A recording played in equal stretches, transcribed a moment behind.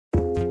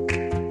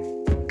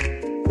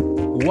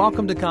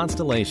Welcome to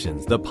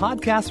Constellations, the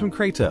podcast from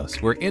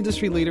Kratos, where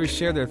industry leaders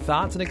share their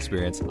thoughts and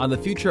experience on the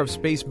future of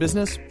space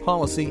business,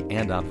 policy,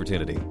 and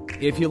opportunity.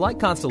 If you like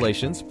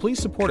Constellations, please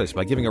support us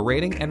by giving a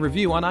rating and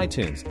review on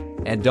iTunes.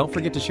 And don't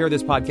forget to share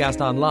this podcast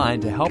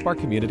online to help our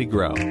community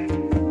grow.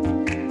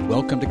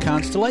 Welcome to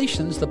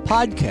Constellations, the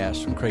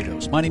podcast from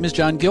Kratos. My name is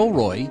John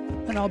Gilroy,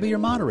 and I'll be your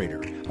moderator.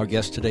 Our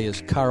guest today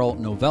is Carl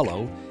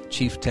Novello,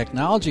 Chief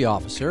Technology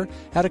Officer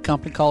at a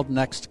company called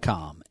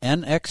NXTCOMM,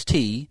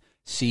 NXTCOMM.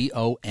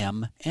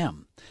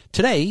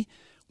 Today,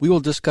 we will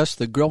discuss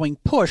the growing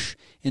push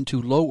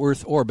into low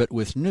Earth orbit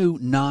with new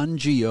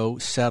non-GEO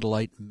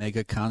satellite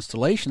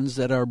mega-constellations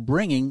that are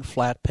bringing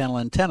flat panel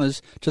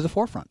antennas to the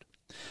forefront.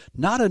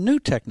 Not a new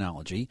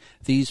technology,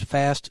 these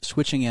fast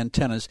switching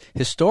antennas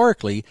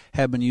historically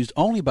have been used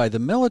only by the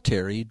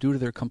military due to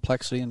their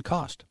complexity and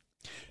cost.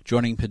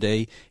 Joining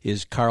today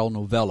is Carl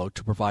Novello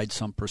to provide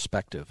some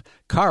perspective.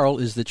 Carl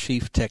is the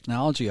Chief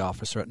Technology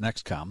Officer at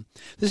NXTCOMM.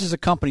 This is a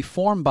company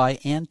formed by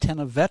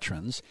antenna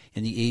veterans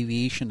in the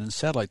aviation and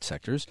satellite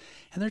sectors,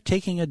 and they're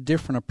taking a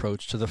different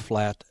approach to the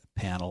flat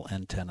panel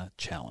antenna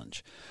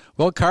challenge.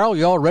 Well, Carl,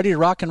 you all ready to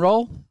rock and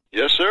roll?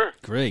 Yes, sir.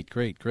 Great.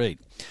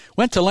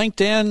 Went to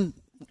LinkedIn,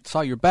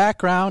 saw your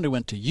background. I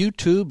went to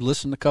YouTube,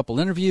 listened to a couple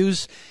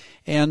interviews,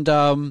 and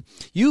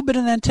you've been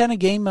in the antenna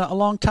game a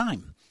long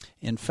time.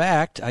 In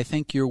fact, I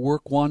think your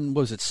work won,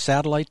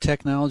 Satellite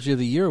Technology of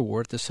the Year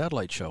award at the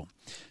Satellite Show.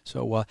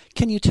 So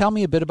can you tell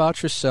me a bit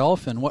about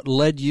yourself and what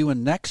led you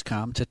and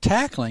NXTCOMM to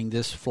tackling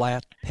this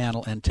flat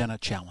panel antenna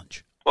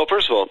challenge? Well,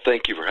 first of all,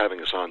 thank you for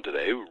having us on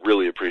today. We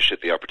really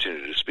appreciate the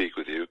opportunity to speak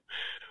with you.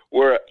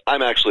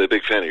 I'm actually a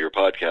big fan of your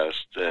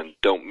podcast and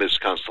don't miss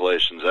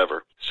Constellations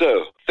ever.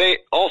 So,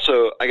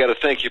 also, I got to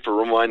thank you for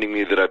reminding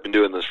me that I've been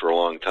doing this for a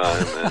long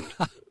time,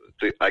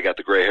 and I got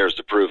the gray hairs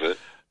to prove it.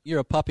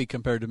 You're a puppy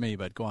compared to me,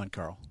 but go on,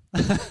 Carl.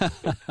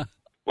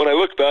 When I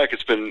look back,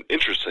 it's been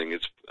interesting.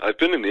 I've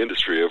been in the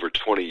industry over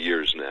 20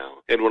 years now,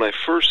 and when I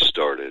first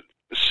started,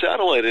 the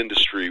satellite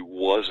industry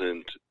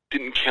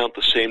didn't count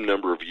the same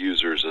number of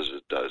users as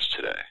it does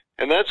today.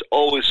 And that's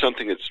always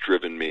something that's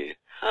driven me.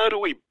 How do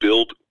we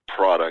build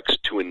products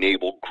to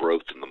enable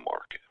growth in the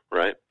market,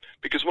 right?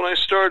 Because when I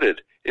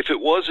started, if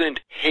it wasn't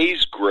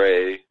haze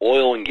gray,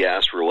 oil and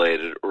gas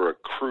related, or a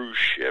cruise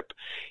ship,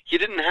 you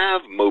didn't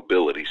have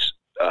mobility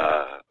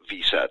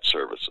VSAT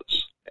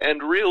services.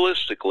 And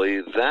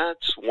realistically,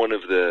 that's one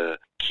of the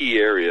key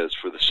areas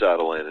for the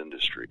satellite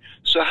industry.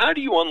 So how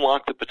do you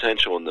unlock the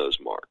potential in those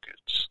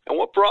markets? And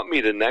what brought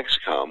me to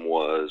NXTCOMM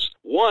was,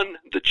 one,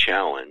 the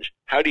challenge.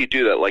 How do you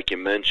do that, like you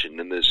mentioned,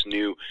 in this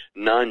new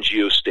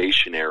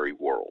non-geostationary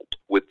world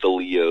with the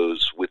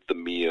LEOs, with the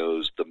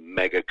MEOs, the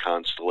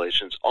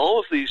Mega-Constellations, all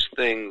of these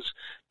things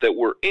that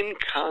were in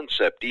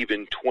concept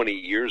even 20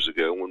 years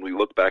ago when we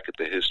look back at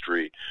the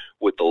history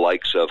with the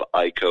likes of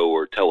ICO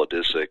or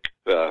Teledesic,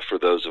 for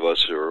those of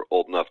us who are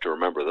old enough to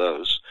remember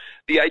those.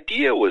 The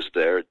idea was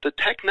there. The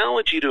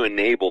technology to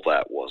enable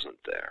that wasn't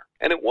there.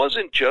 And it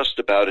wasn't just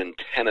about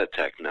antenna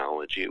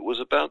technology. It was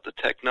about the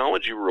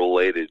technology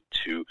related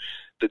to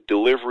the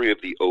delivery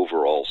of the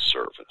overall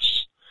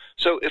service.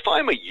 So if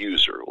I'm a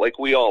user, like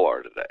we all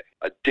are today,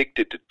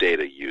 addicted to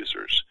data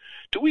users,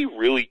 do we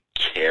really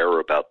care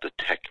about the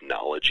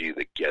technology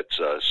that gets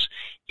us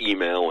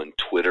email and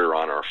Twitter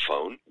on our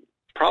phone?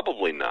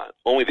 Probably not.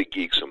 Only the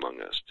geeks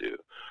among us do.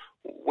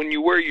 When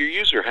you wear your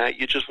user hat,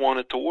 you just want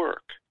it to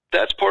work.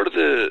 That's part of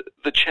the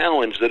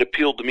challenge that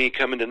appealed to me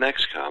coming to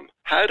NXTCOMM.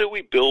 How do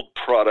we build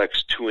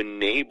products to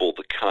enable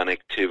the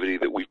connectivity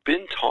that we've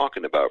been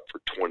talking about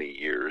for 20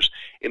 years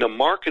in a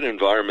market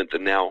environment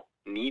that now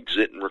needs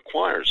it and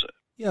requires it?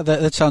 Yeah,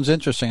 that sounds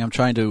interesting. I'm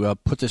trying to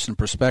put this in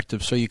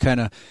perspective. So you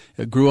kind of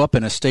grew up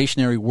in a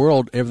stationary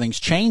world. Everything's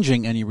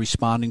changing, and you're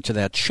responding to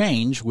that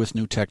change with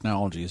new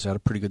technology. Is that a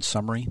pretty good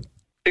summary?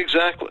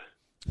 Exactly.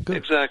 Good.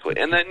 Exactly.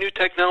 And that new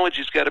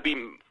technology's got to be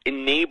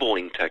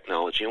enabling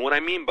technology. And what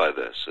I mean by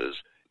this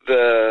is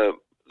the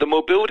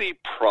mobility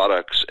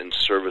products and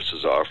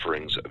services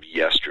offerings of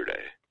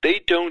yesterday, they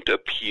don't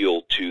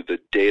appeal to the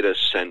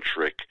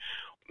data-centric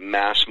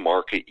mass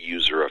market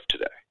user of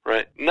today.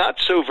 Right? Not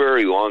so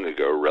very long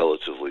ago,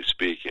 relatively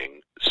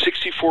speaking,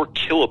 64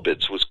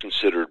 kilobits was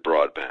considered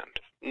broadband.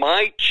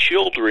 My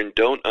children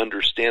don't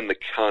understand the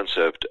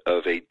concept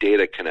of a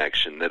data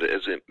connection that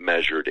isn't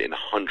measured in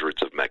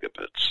hundreds of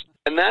megabits.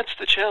 And that's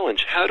the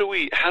challenge. How do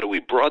we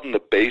broaden the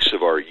base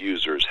of our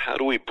users? How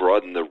do we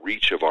broaden the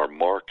reach of our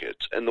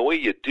markets? And the way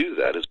you do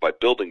that is by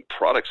building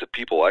products that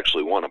people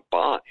actually want to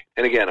buy.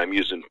 And again, I'm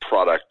using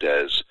product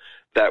as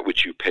that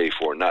which you pay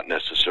for, not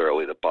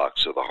necessarily the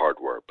box or the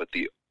hardware, but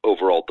the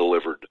overall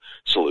delivered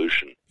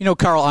solution. You know,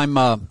 Carl,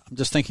 I'm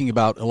just thinking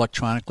about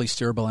electronically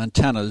steerable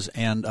antennas,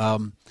 and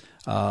a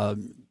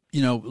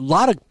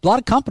lot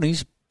of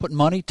companies put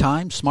money,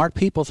 time,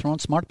 throwing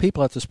smart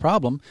people at this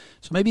problem.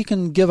 So maybe you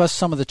can give us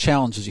some of the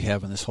challenges you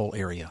have in this whole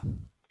area.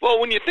 Well,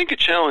 when you think of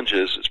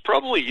challenges, it's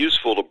probably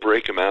useful to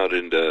break them out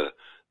into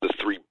the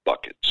three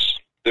buckets.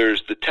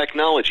 There's the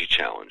technology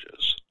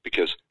challenges,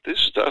 because this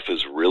stuff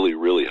is really,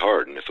 really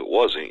hard, and if it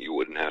wasn't, you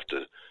wouldn't have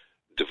to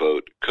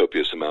devote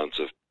copious amounts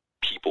of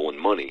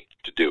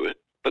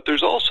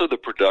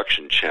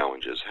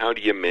How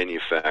do you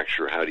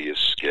manufacture? How do you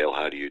scale?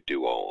 How do you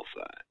do all of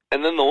that?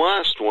 And then the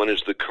last one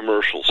is the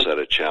commercial set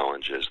of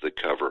challenges that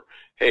cover,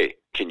 hey,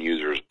 can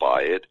users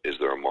buy it? Is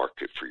there a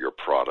market for your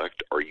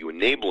product? Are you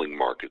enabling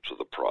markets with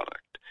a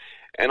product?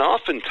 And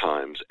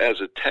oftentimes,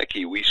 as a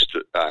techie,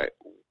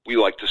 we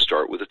like to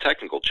start with the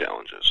technical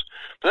challenges.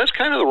 But that's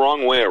kind of the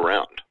wrong way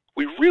around.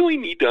 We really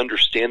need to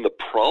understand the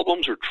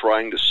problems we're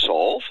trying to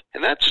solve,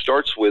 and that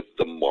starts with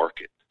the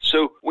market.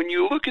 So when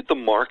you look at the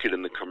market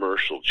and the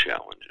commercial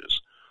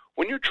challenges,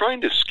 when you're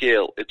trying to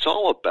scale, it's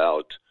all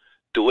about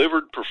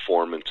delivered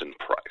performance and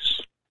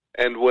price.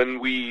 And when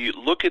we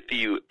look at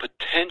the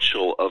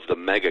potential of the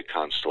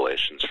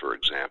mega-constellations, for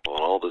example,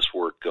 and all this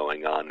work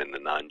going on in the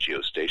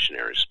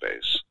non-geostationary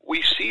space,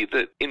 we see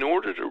that in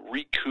order to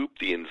recoup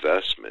the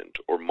investment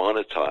or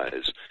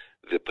monetize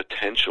the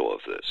potential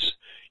of this,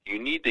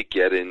 you need to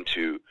get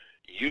into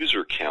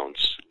user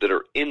counts that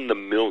are in the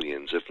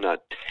millions, if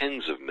not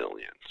tens of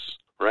millions,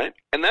 right?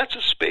 And that's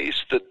a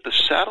space that the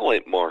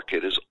satellite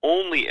market has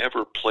only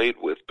ever played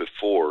with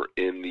before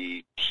in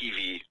the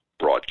TV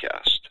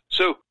broadcast.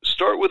 So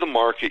start with a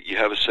market, you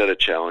have a set of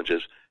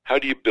challenges. How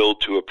do you build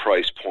to a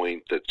price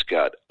point that's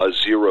got a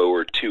 0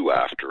 or 2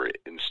 after it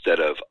instead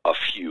of a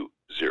few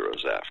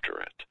zeros after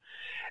it?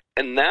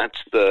 And that's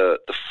the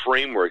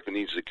framework that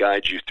needs to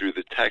guide you through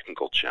the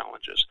technical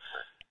challenges.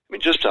 I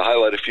mean, just to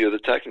highlight a few of the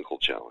technical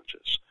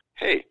challenges.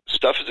 Hey,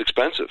 stuff is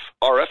expensive.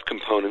 RF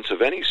components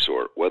of any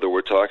sort, whether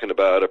we're talking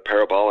about a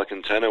parabolic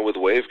antenna with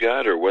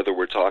waveguide or whether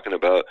we're talking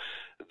about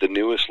the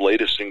newest,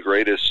 latest, and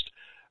greatest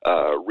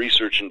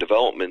research and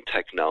development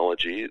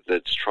technology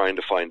that's trying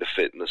to find a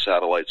fit in the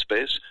satellite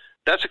space,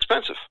 that's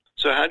expensive.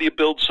 So how do you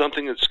build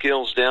something that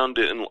scales down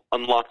to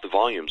unlock the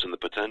volumes and the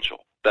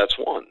potential? That's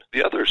one.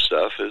 The other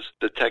stuff is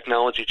the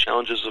technology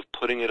challenges of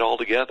putting it all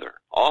together.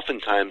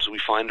 Oftentimes we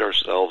find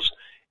ourselves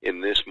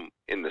in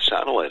the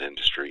satellite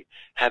industry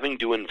having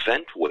to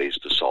invent ways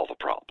to solve a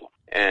problem.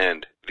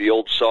 And the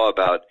old saw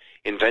about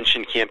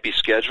invention can't be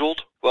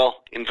scheduled,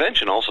 well,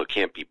 invention also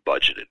can't be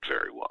budgeted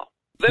very well.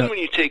 Then when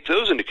you take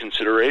those into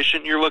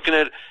consideration, you're looking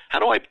at how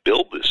do I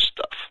build this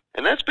stuff?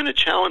 And that's been a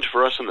challenge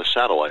for us in the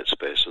satellite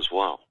space as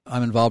well.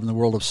 I'm involved in the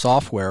world of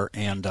software,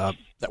 and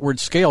that word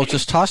scale is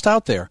just tossed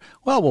out there.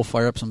 Well, we'll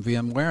fire up some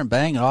VMware and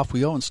bang, off we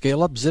go and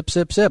scale up, zip,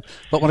 zip, zip.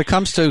 But when it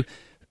comes to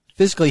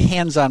physically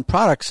hands-on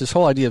products, this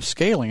whole idea of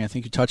scaling, I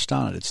think you touched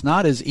on it. It's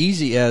not as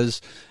easy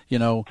as,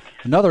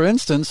 another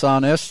instance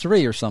on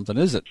S3 or something,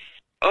 is it?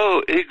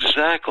 Oh,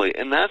 exactly.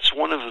 And that's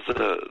one of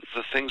the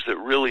things that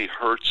really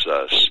hurts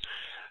us.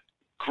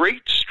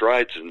 Great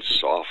strides in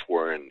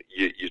software, and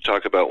you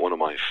talk about one of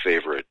my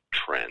favorite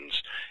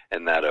trends,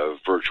 and that of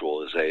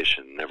virtualization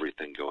and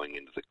everything going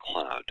into the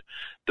cloud.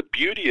 The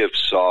beauty of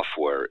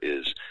software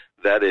is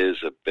that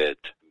is a bit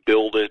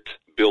build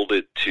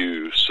it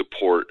to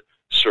support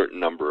certain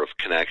number of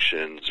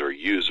connections or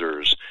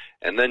users,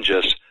 and then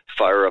just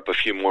fire up a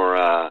few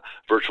more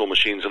virtual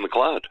machines in the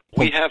cloud.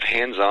 We have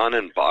hands-on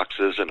and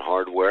boxes and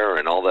hardware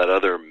and all that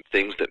other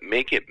things that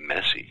make it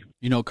messy.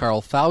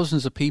 Carl,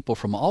 thousands of people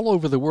from all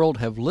over the world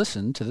have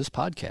listened to this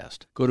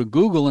podcast. Go to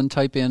Google and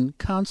type in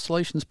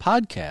Constellations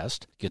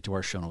Podcast, get to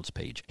our show notes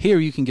page. Here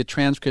you can get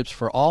transcripts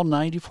for all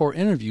 94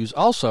 interviews.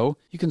 Also,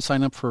 you can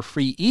sign up for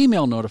free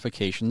email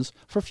notifications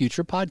for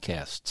future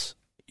podcasts.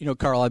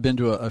 Carl, I've been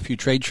to a few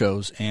trade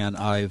shows, and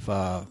I've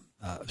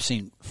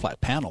seen flat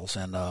panels,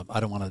 and I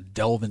don't want to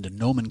delve into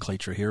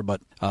nomenclature here,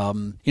 but,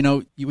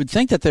 you would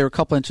think that they're a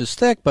couple inches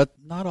thick, but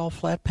not all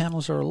flat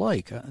panels are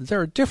alike. There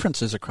are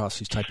differences across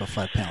these type of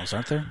flat panels,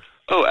 aren't there?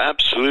 Oh,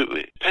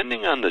 absolutely.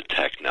 Depending on the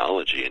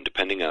technology and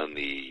depending on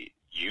the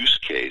use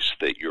case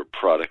that your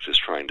product is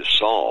trying to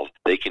solve,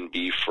 they can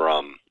be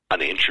from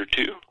an inch or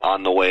two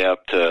on the way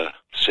up to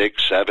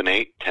 6, 7,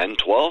 8, 10,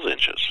 12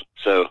 inches.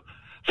 So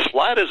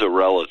flat is a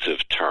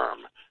relative term.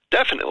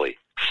 Definitely.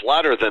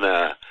 Flatter than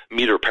a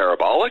meter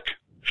parabolic?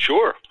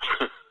 Sure.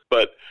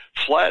 But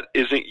flat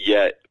isn't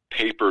yet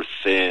paper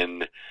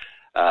thin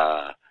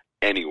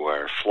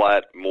anywhere.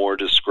 Flat more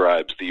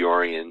describes the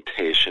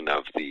orientation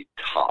of the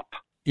top.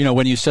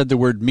 When you said the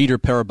word meter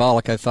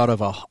parabolic, I thought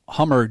of a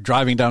Hummer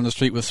driving down the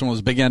street with some of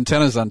those big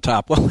antennas on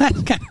top. Well,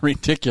 that's kind of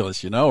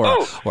ridiculous,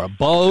 or a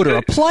boat or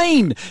a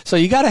plane. So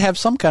you got to have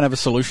some kind of a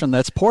solution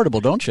that's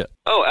portable, don't you?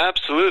 Oh,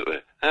 absolutely.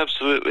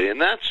 Absolutely.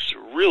 And that's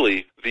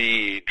really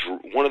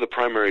one of the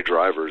primary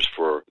drivers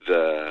for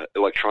the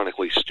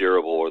electronically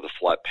steerable or the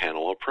flat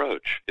panel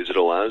approach is it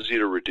allows you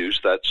to reduce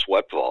that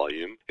swept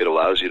volume. It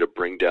allows you to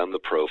bring down the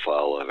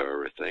profile of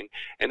everything.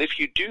 And if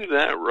you do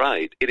that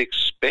right, it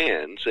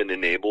expands and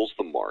enables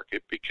the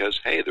market because,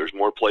 hey, there's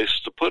more places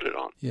to put it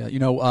on. Yeah,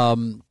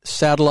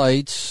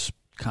 satellites,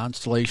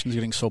 constellations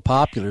getting so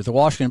popular. The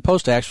Washington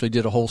Post actually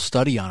did a whole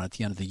study on it at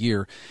the end of the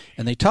year,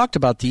 and they talked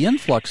about the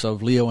influx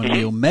of LEO and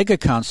MEO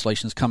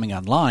mega-constellations coming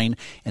online,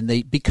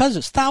 and because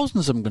it's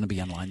thousands of them going to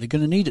be online, they're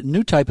going to need a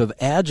new type of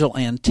agile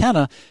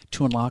antenna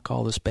to unlock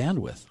all this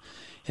bandwidth.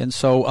 And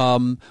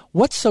so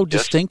what's so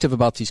distinctive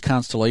about these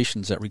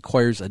constellations that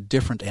requires a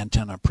different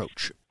antenna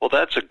approach? Well,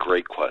 that's a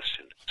great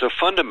question. So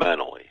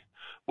fundamentally,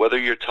 whether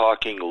you're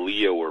talking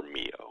LEO or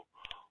MEO,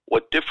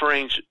 what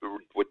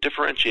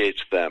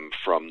differentiates them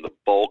from the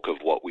bulk of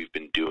what we've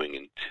been doing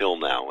until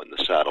now in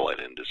the satellite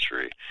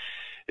industry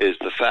is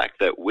the fact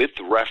that with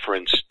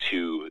reference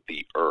to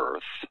the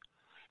Earth,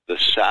 the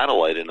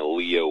satellite in a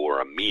LEO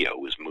or a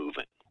MEO is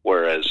moving.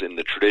 Whereas in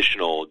the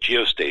traditional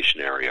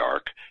geostationary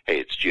arc, hey,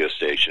 it's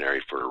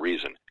geostationary for a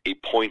reason. A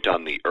point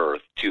on the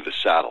Earth to the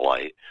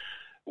satellite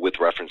with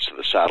reference to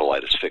the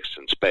satellite is fixed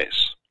in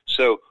space.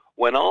 So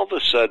when all of a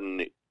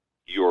sudden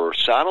your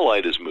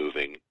satellite is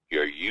moving,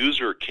 your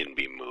user can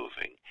be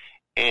moving,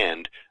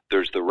 and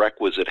there's the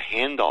requisite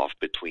handoff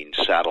between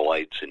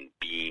satellites and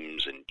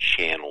beams and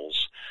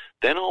channels,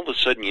 then all of a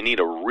sudden you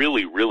need a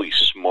really, really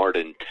smart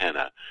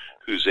antenna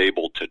who's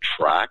able to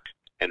track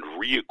and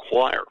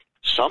reacquire,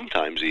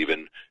 sometimes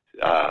even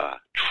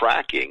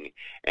tracking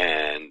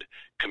and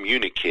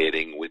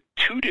communicating with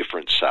 2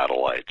 different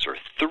satellites or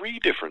 3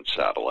 different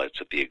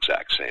satellites at the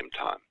exact same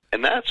time.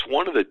 And that's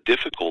one of the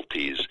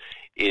difficulties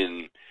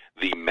in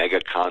the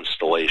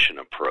mega-constellation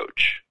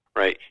approach,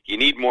 right? You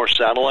need more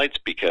satellites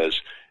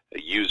because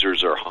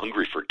users are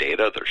hungry for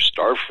data, they're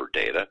starved for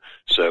data.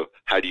 So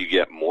how do you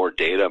get more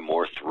data,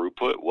 more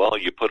throughput? Well,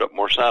 you put up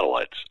more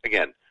satellites.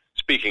 Again,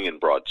 speaking in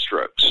broad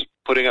strokes.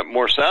 Putting up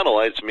more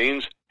satellites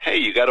means, hey,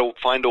 you got to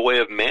find a way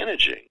of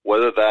managing,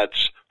 whether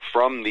that's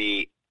from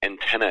the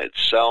antenna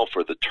itself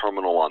or the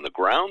terminal on the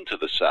ground to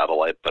the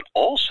satellite, but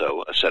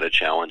also a set of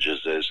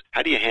challenges is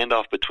how do you hand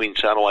off between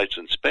satellites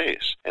in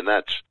space? And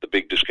that's the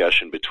big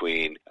discussion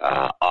between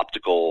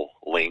optical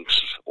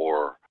links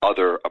or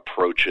other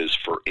approaches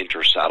for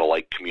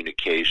inter-satellite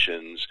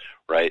communications,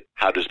 right?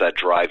 How does that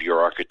drive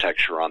your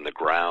architecture on the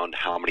ground?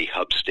 How many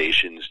hub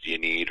stations do you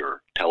need,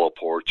 or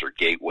teleports or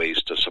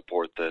gateways to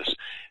support this,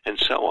 and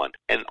so on?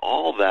 And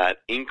all that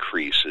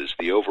increases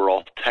the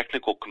overall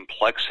technical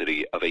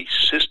complexity of a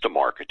system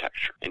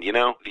architecture. And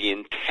the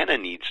antenna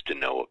needs to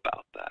know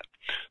about that.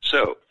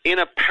 So in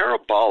a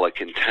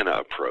parabolic antenna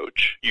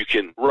approach, you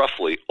can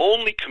roughly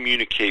only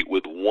communicate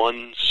with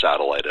one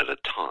satellite at a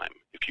time.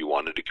 If you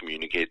wanted to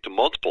communicate to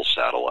multiple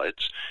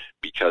satellites,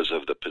 because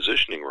of the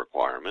positioning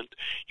requirement,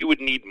 you would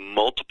need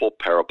multiple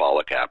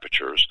parabolic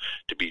apertures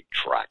to be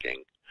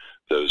tracking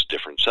those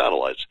different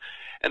satellites.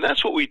 And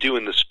that's what we do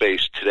in the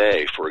space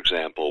today, for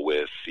example,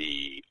 with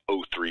the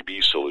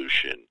O3B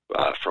solution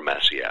from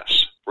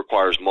SES.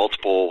 Requires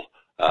multiple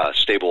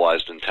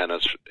stabilized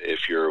antennas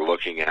if you're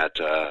looking at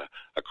a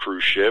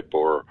cruise ship,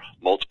 or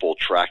multiple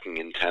tracking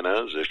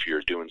antennas if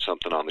you're doing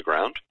something on the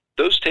ground.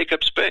 Those take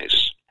up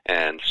space,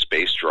 and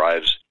space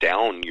drives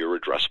down your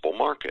addressable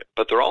market.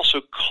 But they're also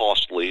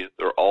costly.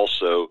 They're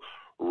also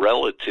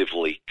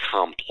relatively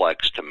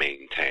complex to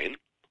maintain.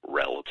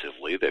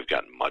 Relatively, they've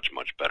gotten much,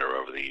 much better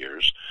over the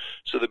years.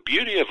 So the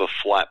beauty of a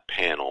flat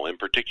panel, in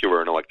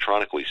particular an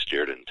electronically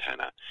steered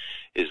antenna,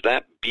 is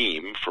that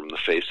beam from the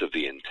face of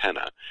the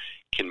antenna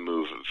can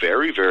move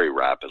very, very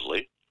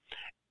rapidly,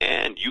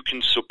 and you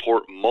can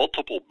support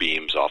multiple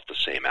beams off the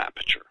same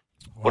aperture.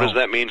 Wow. What does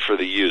that mean for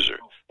the user?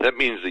 That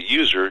means the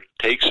user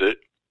takes it,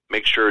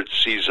 makes sure it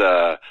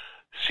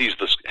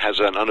has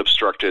an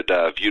unobstructed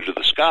view to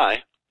the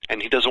sky,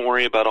 and he doesn't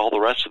worry about all the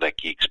rest of that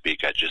geek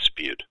speak I just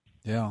spewed.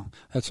 Yeah,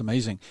 that's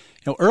amazing.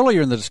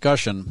 Earlier in the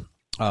discussion,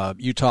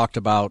 you talked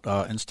about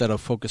instead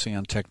of focusing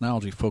on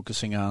technology,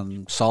 focusing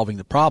on solving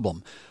the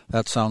problem.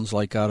 That sounds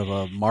like out of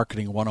a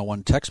Marketing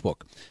 101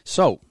 textbook.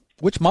 So,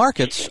 which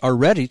markets are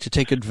ready to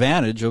take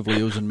advantage of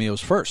LEOs and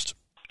MEOs first?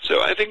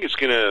 So I think it's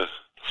going to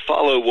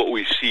follow what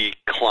we see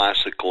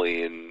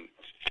classically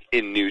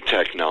in new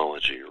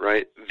technology,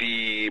 right?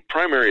 The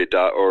primary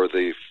or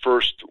the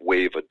first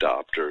wave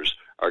adopters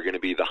are going to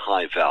be the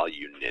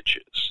high-value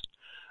niches.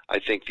 I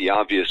think the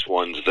obvious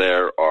ones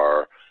there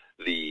are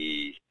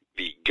the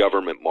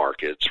government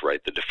markets,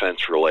 right, the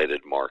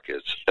defense-related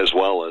markets, as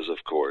well as,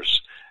 of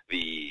course,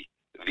 the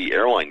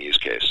airline use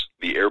case,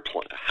 the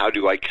airplane. How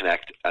do I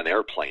connect an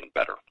airplane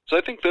better? So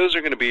I think those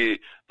are going to be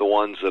the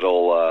ones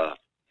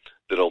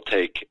that'll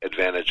take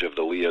advantage of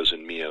the LEOs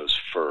and MEOs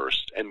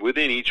first. And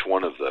within each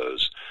one of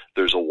those,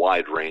 there's a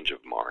wide range of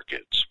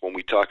markets. When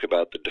we talk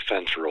about the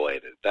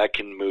defense-related, that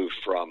can move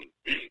from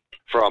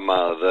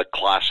the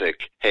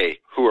classic, hey,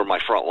 who are my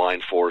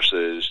frontline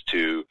forces,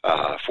 to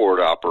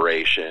forward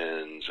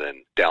operations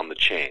and down the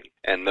chain.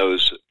 And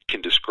those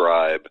can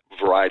describe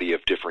a variety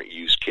of different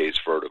use case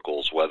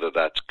verticals, whether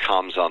that's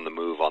comms on the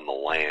move on the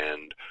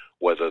land,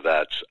 whether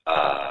that's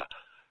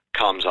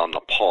comms on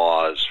the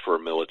pause for a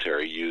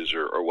military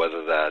user, or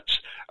whether that's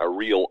a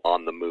real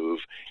on the move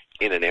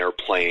in an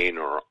airplane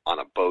or on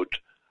a boat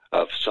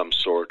of some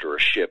sort, or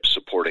a ship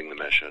supporting the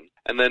mission.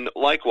 And then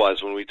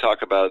likewise, when we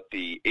talk about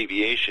the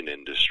aviation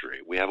industry,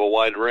 we have a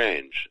wide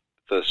range.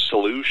 The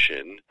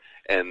solution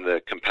and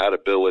the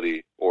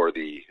compatibility, or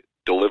the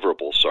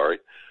deliverable,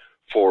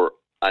 for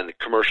a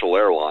commercial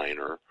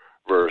airliner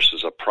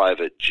versus a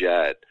private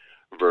jet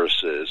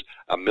versus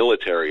a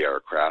military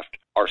aircraft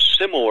are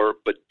similar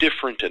but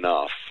different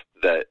enough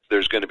that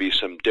there's going to be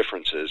some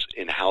differences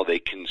in how they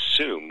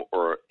consume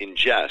or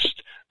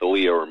ingest the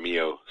LEO or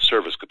MEO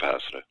service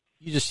capacity.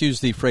 You just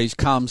used the phrase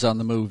comms on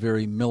the move,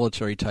 very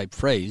military-type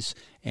phrase,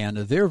 and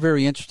they're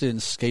very interested in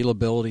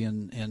scalability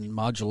and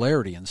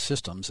modularity in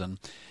systems.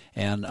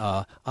 And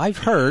I've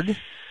heard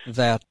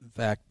that, in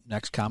fact,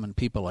 NXTCOMM and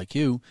people like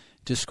you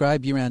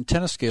describe your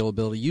antenna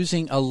scalability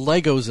using a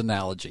Legos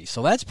analogy.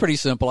 So that's pretty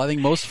simple. I think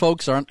most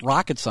folks aren't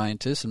rocket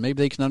scientists, and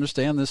maybe they can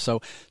understand this.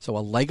 So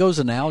a Legos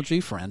analogy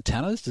for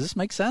antennas, does this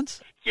make sense?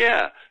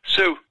 Yeah.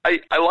 So I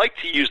like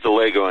to use the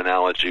Lego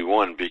analogy,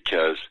 one,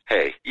 because,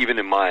 hey, even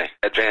in my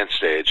advanced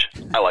stage,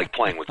 I like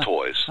playing with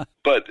toys.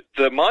 But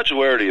the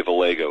modularity of a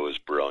Lego is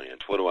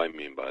brilliant. What do I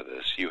mean by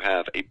this? You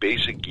have a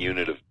basic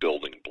unit of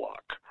building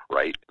block,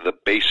 right? The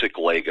basic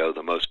Lego,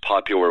 the most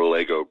popular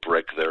Lego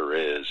brick there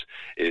is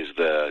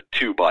the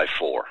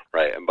 2x4,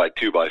 right? And by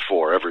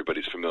 2x4,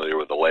 everybody's familiar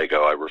with the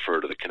Lego. I refer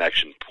to the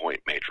connection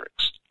point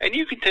matrix. And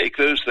you can take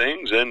those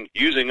things and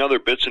using other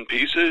bits and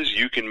pieces,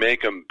 you can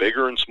make them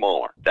bigger and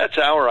smaller. That's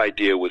our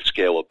idea with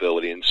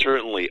scalability, and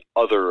certainly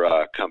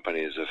other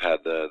companies have had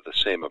the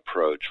same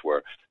approach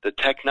where the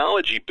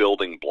technology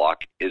building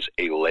block is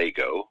a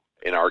Lego.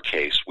 In our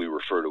case, we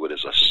refer to it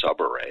as a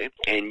subarray,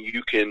 and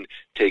you can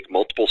take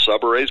multiple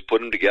subarrays,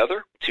 put them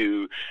together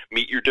to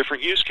meet your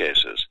different use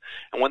cases.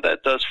 And what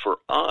that does for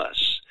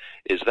us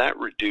is that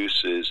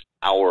reduces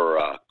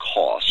our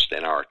cost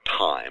and our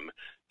time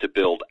to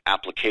build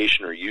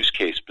application or use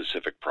case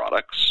specific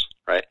products,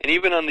 right? And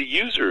even on the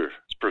user's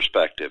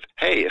perspective,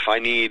 hey, if I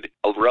need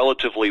a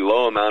relatively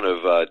low amount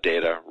of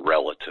data,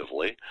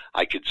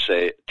 I could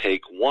say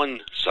take one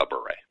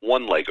subarray,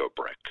 one Lego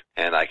brick,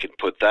 and I could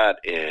put that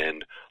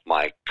in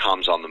my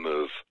Comms on the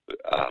Move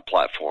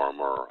platform,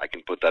 or I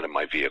can put that in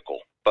my vehicle.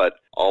 But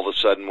all of a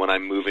sudden, when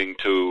I'm moving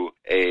to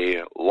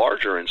a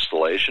larger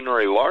installation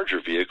or a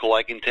larger vehicle,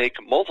 I can take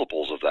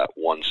multiples of that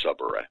one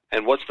subarray.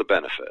 And what's the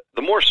benefit?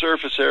 The more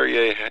surface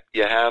area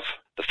you have,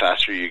 the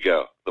faster you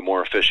go, the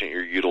more efficient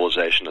your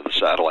utilization of the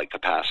satellite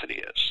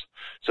capacity is.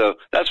 So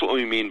that's what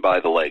we mean by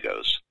the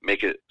Legos.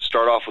 Make it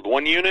start off with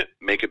one unit,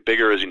 make it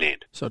bigger as you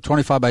need. So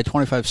 25 by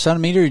 25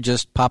 centimeter, you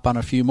just pop on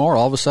a few more.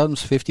 All of a sudden,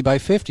 it's 50 by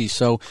 50.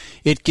 So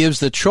it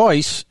gives the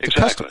choice.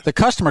 Exactly. The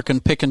customer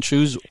can pick and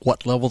choose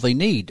what level they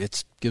need.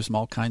 It gives them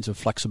all kinds of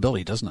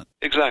flexibility, doesn't it?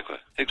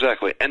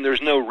 Exactly. And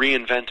there's no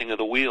reinventing of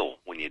the wheel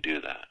when you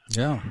do that.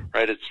 Yeah.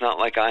 Right? It's not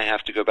like I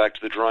have to go back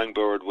to the drawing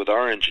board with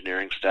our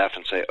engineering staff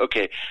and say,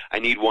 okay, I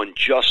need one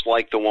just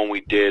like the one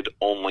we did,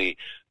 only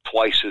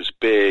twice as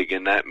big,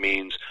 and that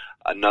means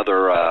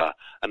another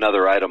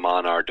item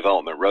on our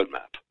development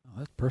roadmap. Oh,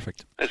 that's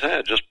perfect. I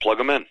said, just plug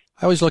them in.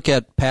 I always look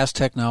at past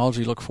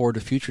technology, look forward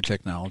to future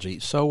technology.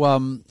 So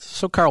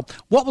Carl,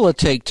 what will it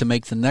take to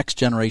make the next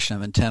generation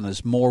of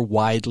antennas more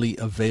widely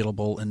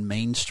available and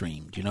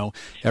mainstreamed? You know,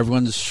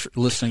 everyone's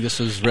listening. This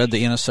has read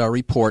the NSR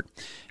report.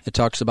 It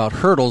talks about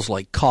hurdles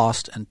like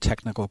cost and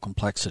technical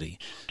complexity.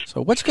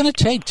 So what's going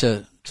to take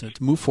to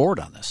move forward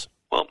on this?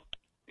 Well,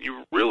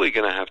 you're really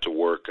going to have to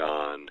work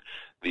on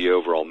the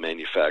overall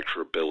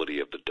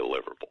manufacturability of the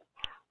deliverable.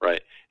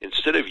 Right?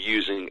 Instead of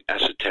using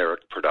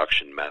esoteric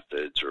production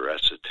methods or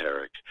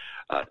esoteric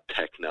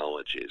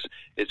technologies,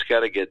 it's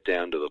got to get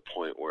down to the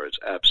point where it's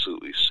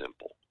absolutely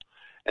simple.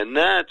 And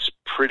that's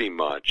pretty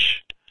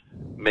much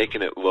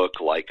making it look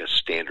like a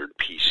standard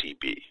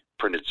PCB,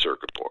 printed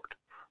circuit board,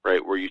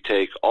 right? Where you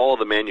take all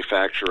the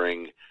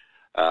manufacturing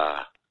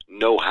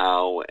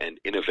know-how and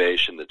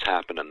innovation that's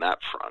happened on that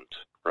front,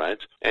 right?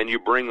 And you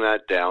bring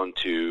that down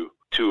to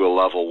a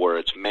level where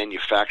it's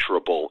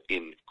manufacturable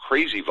in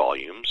crazy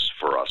volumes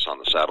for us on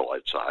the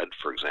satellite side,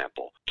 for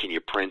example. Can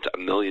you print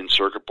 1 million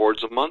circuit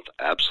boards a month?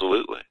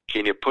 Absolutely.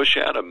 Can you push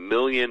out 1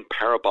 million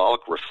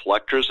parabolic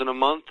reflectors in a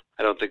month?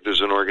 I don't think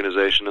there's an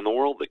organization in the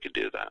world that could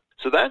do that.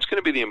 So that's going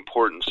to be the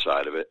important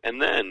side of it.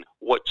 And then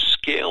what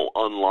scale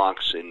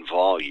unlocks in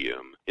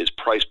volume is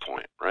price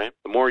point, right?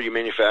 The more you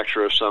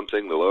manufacture of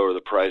something, the lower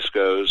the price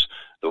goes.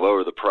 The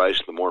lower the price,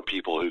 the more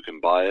people who can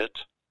buy it.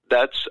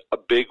 That's a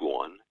big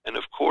one. And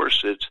of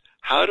course, it's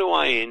how do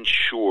I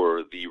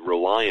ensure the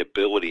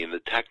reliability and the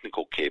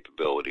technical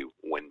capability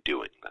when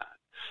doing that?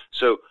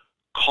 So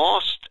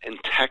cost and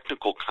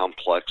technical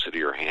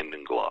complexity are hand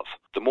in glove.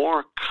 The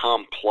more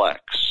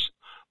complex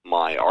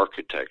my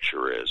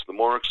architecture is, the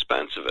more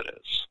expensive it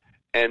is.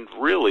 And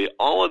really,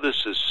 all of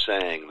this is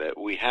saying that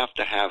we have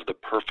to have the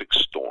perfect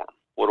storm.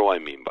 What do I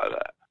mean by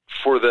that?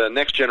 For the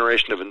next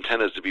generation of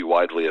antennas to be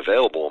widely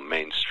available and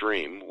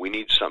mainstream, we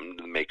need something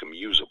to make them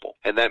usable.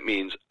 And that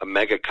means a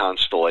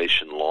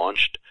Mega-Constellation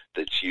launched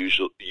that's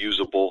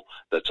usable,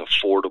 that's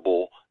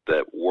affordable,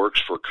 that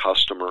works for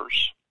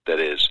customers, that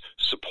is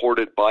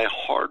supported by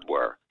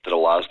hardware that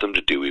allows them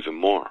to do even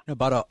more.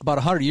 About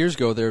 100 years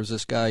ago, there was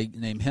this guy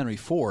named Henry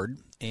Ford,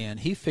 and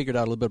he figured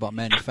out a little bit about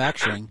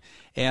manufacturing,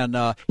 and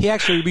he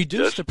actually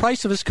reduced the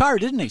price of his car,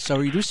 didn't he? So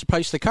he reduced the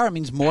price of the car. It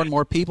means more and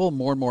more people,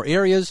 more and more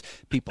areas.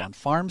 People on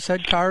farms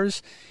had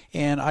cars,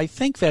 and I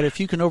think that if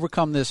you can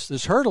overcome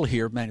this hurdle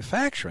here of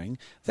manufacturing,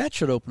 that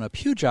should open up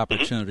huge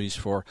opportunities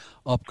for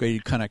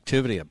upgraded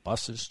connectivity of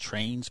buses,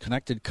 trains,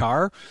 connected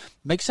car.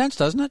 Makes sense,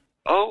 doesn't it?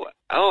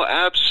 Oh,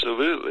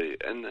 absolutely.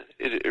 And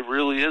it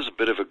really is a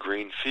bit of a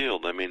green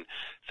field. I mean,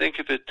 think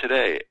of it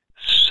today.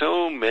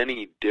 So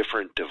many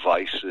different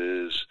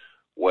devices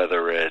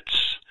whether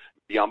it's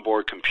the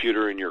onboard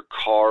computer in your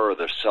car or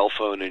the cell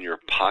phone in your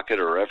pocket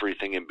or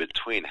everything in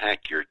between.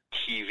 Heck, your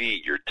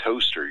TV, your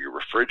toaster, your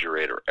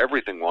refrigerator,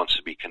 everything wants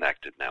to be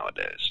connected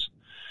nowadays.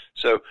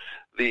 So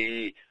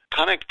the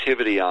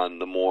connectivity on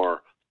the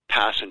more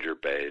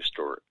passenger-based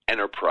or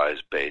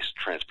enterprise-based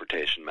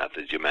transportation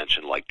methods you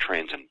mentioned, like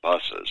trains and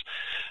buses,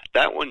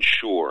 that one's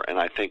sure, and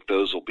I think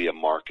those will be a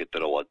market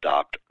that will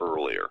adopt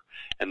earlier.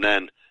 And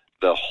then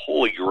the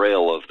holy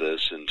grail of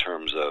this in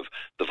terms of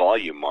the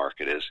volume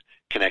market is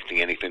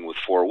connecting anything with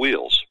four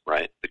wheels,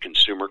 right? The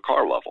consumer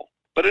car level.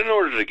 But in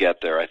order to get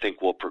there, I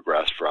think we'll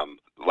progress from,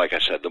 like I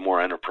said, the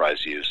more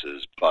enterprise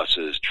uses,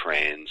 buses,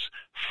 trains,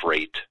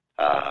 freight,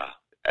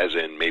 as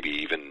in maybe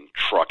even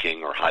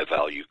trucking or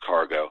high-value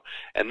cargo.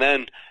 And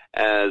then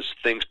as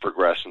things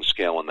progress and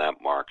scale in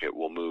that market,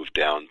 we'll move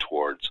down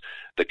towards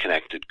the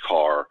connected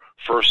car,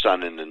 first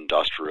on an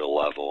industrial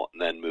level,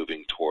 and then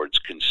moving towards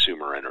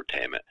consumer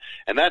entertainment.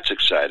 And that's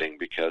exciting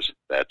because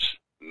that's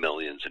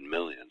millions and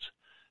millions.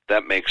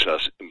 That makes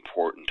us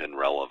important and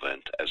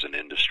relevant as an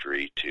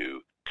industry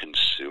to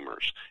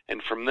consumers.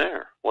 And from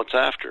there, what's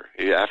after?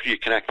 After you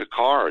connect the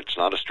car, it's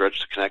not a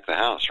stretch to connect the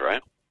house,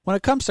 right? When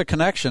it comes to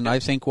connection, I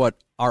think what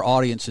our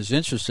audience is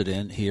interested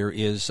in here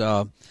is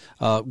ground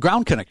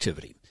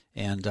connectivity.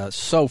 And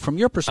so from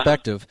your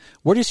perspective,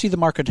 where do you see the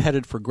market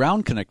headed for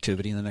ground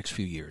connectivity in the next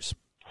few years?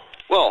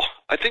 Well,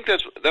 I think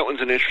that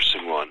one's an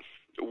interesting one.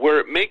 Where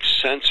it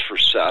makes sense for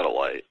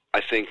satellite,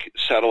 I think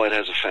satellite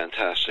has a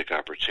fantastic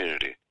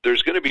opportunity.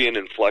 There's going to be an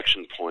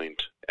inflection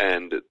point,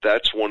 and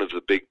that's one of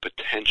the big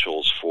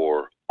potentials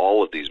for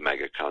all of these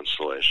mega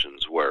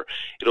constellations, where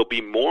it'll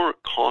be more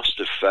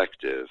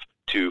cost-effective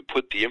to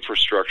put the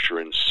infrastructure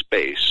in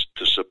space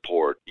to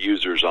support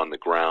users on the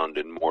ground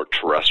in more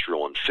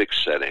terrestrial and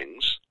fixed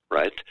settings,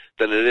 right,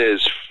 than it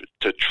is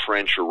to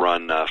trench or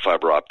run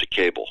fiber optic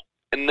cable.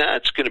 And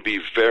that's going to be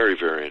very,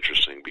 very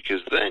interesting,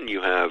 because then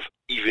you have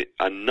even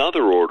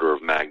another order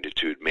of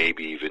magnitude,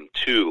 maybe even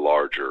two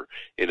larger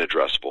in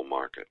addressable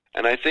market.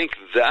 And I think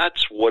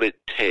that's what it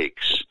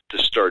takes to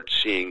start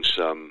seeing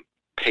some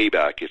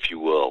payback, if you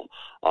will,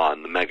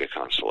 on the mega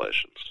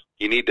constellations.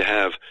 You need to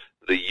have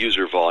the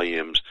user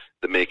volumes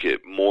that make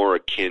it more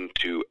akin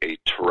to a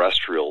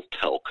terrestrial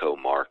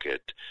telco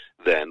market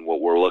than what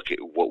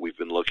we've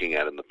been looking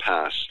at in the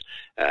past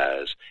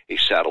as a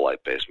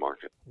satellite-based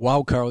market.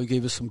 Wow, Carl, you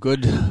gave us some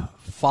good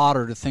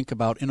fodder to think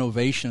about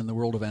innovation in the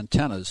world of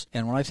antennas.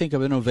 And when I think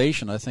of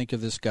innovation, I think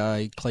of this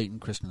guy, Clayton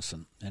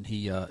Christensen, and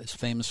he has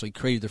famously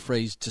created the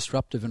phrase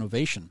disruptive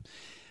innovation.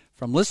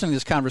 From listening to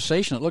this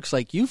conversation, it looks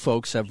like you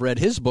folks have read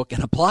his book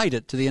and applied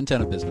it to the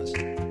antenna business.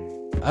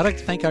 I'd like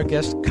to thank our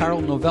guest,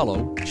 Carl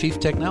Novello, Chief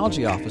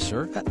Technology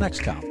Officer at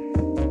NXTCOMM.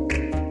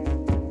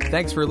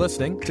 Thanks for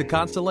listening to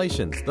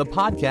Constellations, the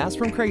podcast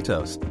from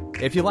Kratos.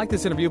 If you like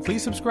this interview,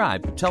 please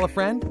subscribe, tell a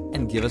friend,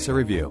 and give us a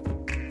review.